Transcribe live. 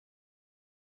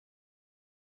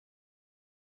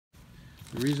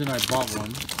The reason I bought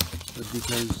one is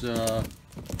because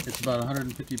it's about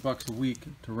 150 bucks a week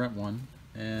to rent one,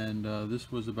 and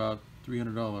this was about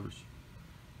 $300.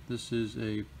 This is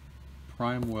a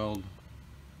Prime Weld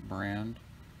brand,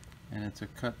 and it's a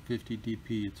cut 50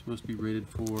 DP. It's supposed to be rated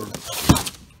for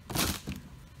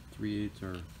 3/8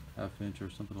 or ½ inch or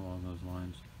something along those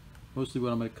lines. Mostly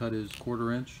what I'm going to cut is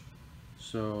 1/4 inch,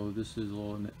 so this is a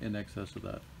little in excess of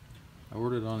that. I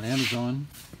ordered it on Amazon,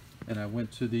 and I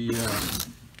went to the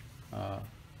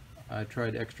I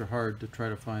tried extra hard to try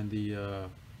to find the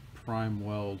Prime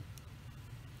Weld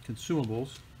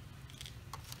consumables,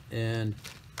 and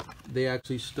they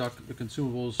actually stuck the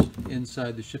consumables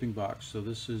inside the shipping box. So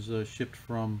this is shipped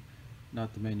from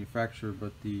not the manufacturer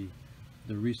but the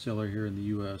reseller here in the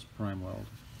US, Prime Weld.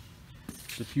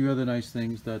 A few other nice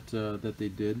things that that they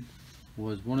did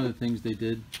was, one of the things they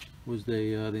did was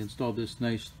they installed this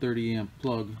nice 30 amp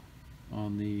plug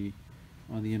on the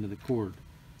end of the cord.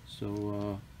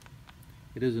 So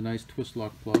it is a nice twist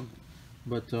lock plug,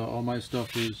 but all my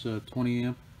stuff is 20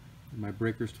 amp, and my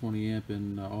breaker's 20 amp,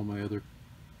 and all my other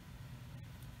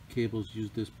cables use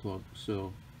this plug,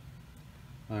 so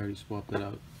I already swapped that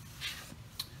out.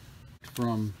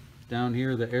 From down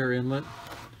here, the air inlet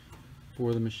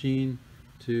for the machine,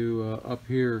 to up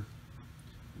here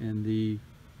in the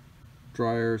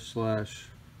dryer slash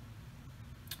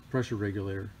pressure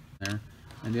regulator there.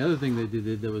 And the other thing they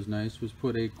did that was nice was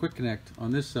put a quick connect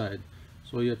on this side,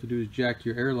 so all you have to do is jack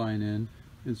your air line in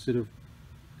instead of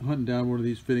hunting down one of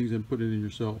these fittings and putting it in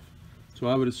yourself. So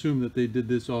I would assume that they did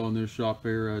this all in their shop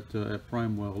there at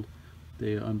Prime Weld.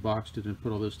 They unboxed it and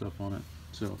put all this stuff on it,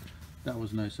 so that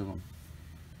was nice of them.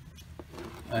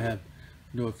 I have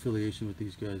no affiliation with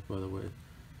these guys, by the way.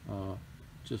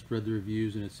 Just read the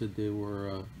reviews, and it said they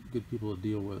were good people to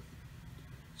deal with.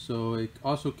 So it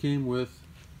also came with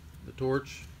the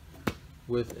torch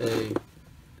with a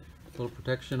little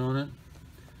protection on it,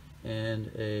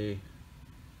 and a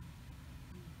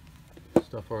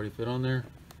stuff already fit on there,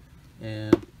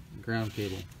 and ground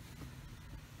cable.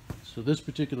 So this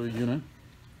particular unit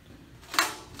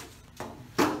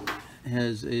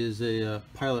is a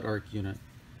pilot arc unit,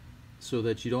 so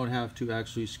that you don't have to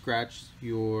actually scratch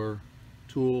your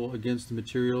tool against the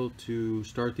material to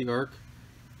start the arc.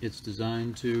 It's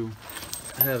designed to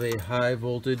have a high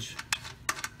voltage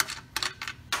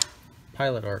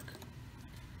pilot arc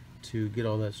to get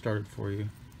all that started for you.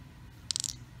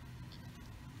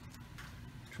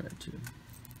 Try to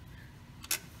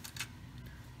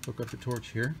hook up the torch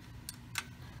here.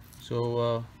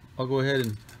 So I'll go ahead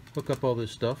and hook up all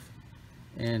this stuff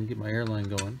and get my airline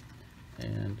going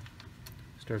and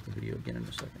start the video again in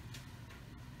a second.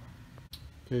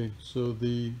 Okay, so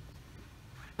the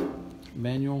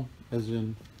manual, as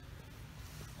in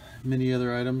many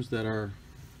other items that are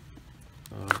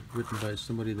written by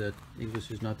somebody that English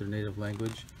is not their native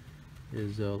language,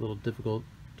 is a little difficult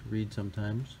to read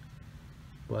sometimes,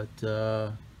 but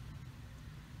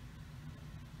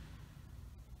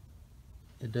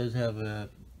it does have a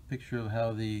picture of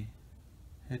how the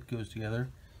head goes together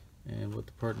and what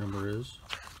the part number is,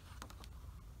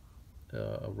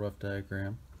 a rough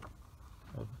diagram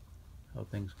of how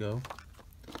things go,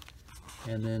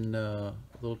 and then a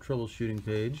little troubleshooting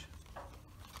page.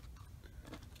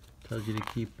 Tells you to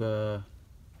keep the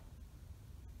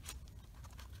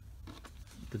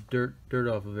dirt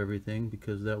off of everything,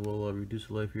 because that will reduce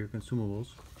the life of your consumables.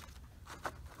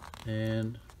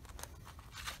 And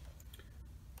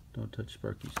don't touch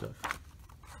sparky stuff.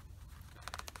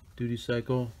 Duty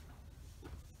cycle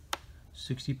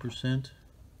 60%.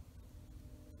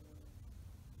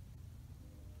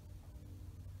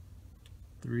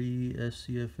 Three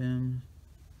SCFM.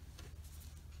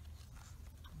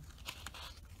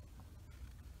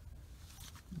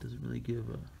 Doesn't really give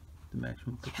the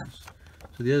maximum thickness.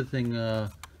 So the other thing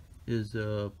is,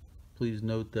 please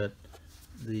note that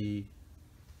the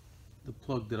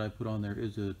plug that I put on there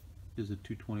is a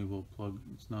 220 volt plug.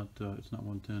 It's not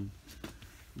 110.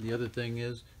 The other thing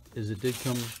is it did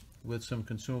come with some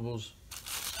consumables.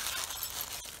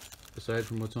 Aside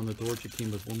from what's on the torch, it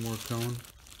came with one more cone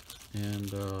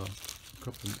and a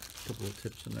couple of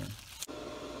tips in there.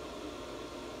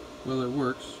 Well, it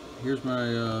works. Here's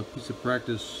my piece of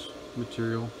practice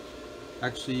material.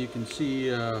 Actually, you can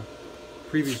see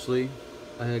previously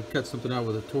I had cut something out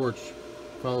with a torch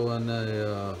following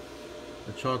a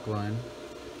chalk line,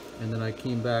 and then I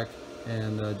came back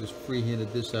and just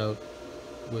freehanded this out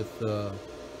with the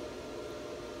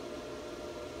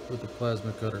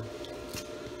plasma cutter.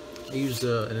 I used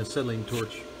an acetylene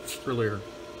torch earlier,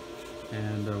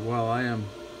 and while I am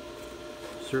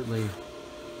certainly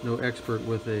no expert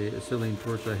with a acetylene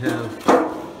torch, I have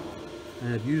I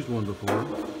have used one before,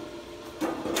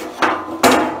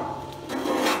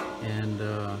 and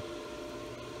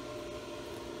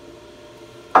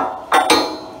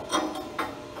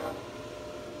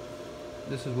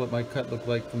this is what my cut looked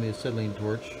like from the acetylene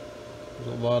torch.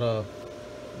 There's a lot of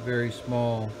very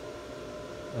small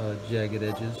jagged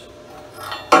edges.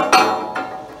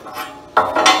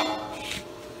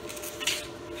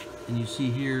 And you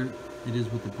see here it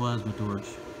is with the plasma torch.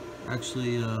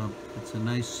 Actually, it's a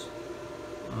nice,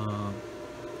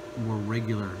 more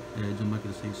regular edge. I'm not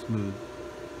going to say smooth.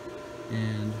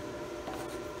 And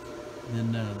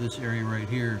then this area right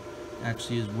here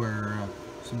actually is where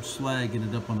some slag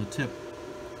ended up on the tip.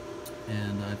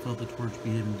 And I felt the torch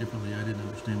behaving differently. I didn't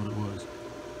understand what it was.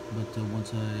 But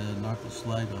once I knocked the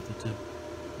slag off the tip,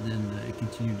 then it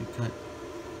continued to cut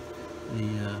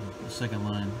the second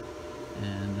line,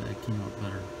 and it came out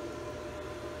better.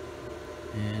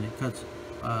 And it cuts,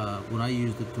 when I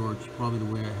used the torch, probably the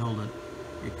way I held it,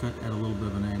 it cut at a little bit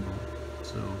of an angle.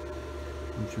 So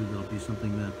I'm sure that'll be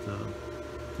something that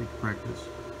takes practice.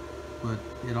 But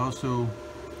it also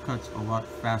cuts a lot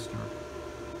faster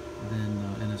than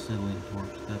an acetylene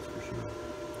torch, that's for sure.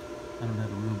 I don't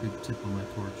have a real big tip on my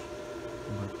torch,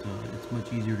 but it's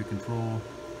much easier to control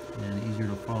and easier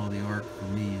to follow the arc, for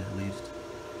me at least,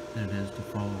 than it is to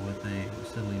follow with a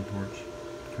acetylene torch,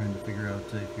 trying to figure out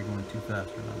if you're going too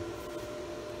fast or not.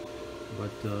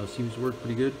 But seems to work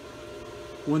pretty good.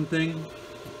 One thing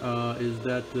is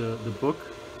that the book,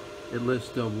 it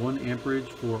lists 1 amperage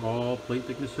for all plate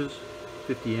thicknesses,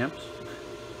 50 amps.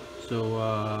 So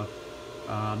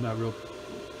I'm not real.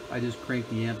 I just cranked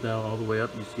the amp dial all the way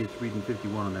up. You see it's reading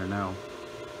 51 on there now,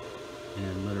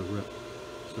 and let it rip.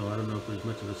 So I don't know if there's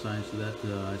much of a science to that.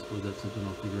 I suppose that's something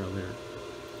I'll figure out later.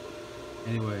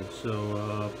 Anyway,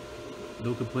 so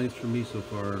no complaints from me so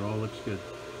far. It all looks good.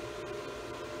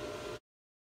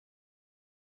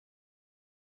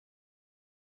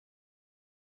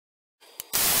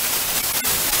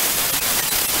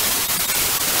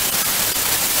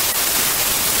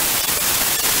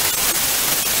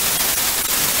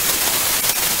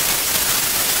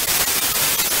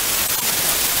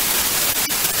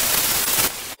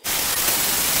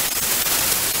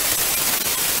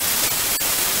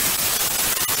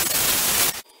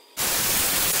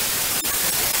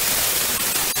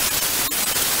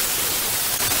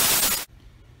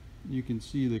 You can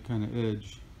see the kind of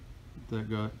edge that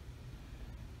got.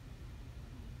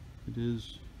 It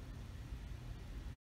is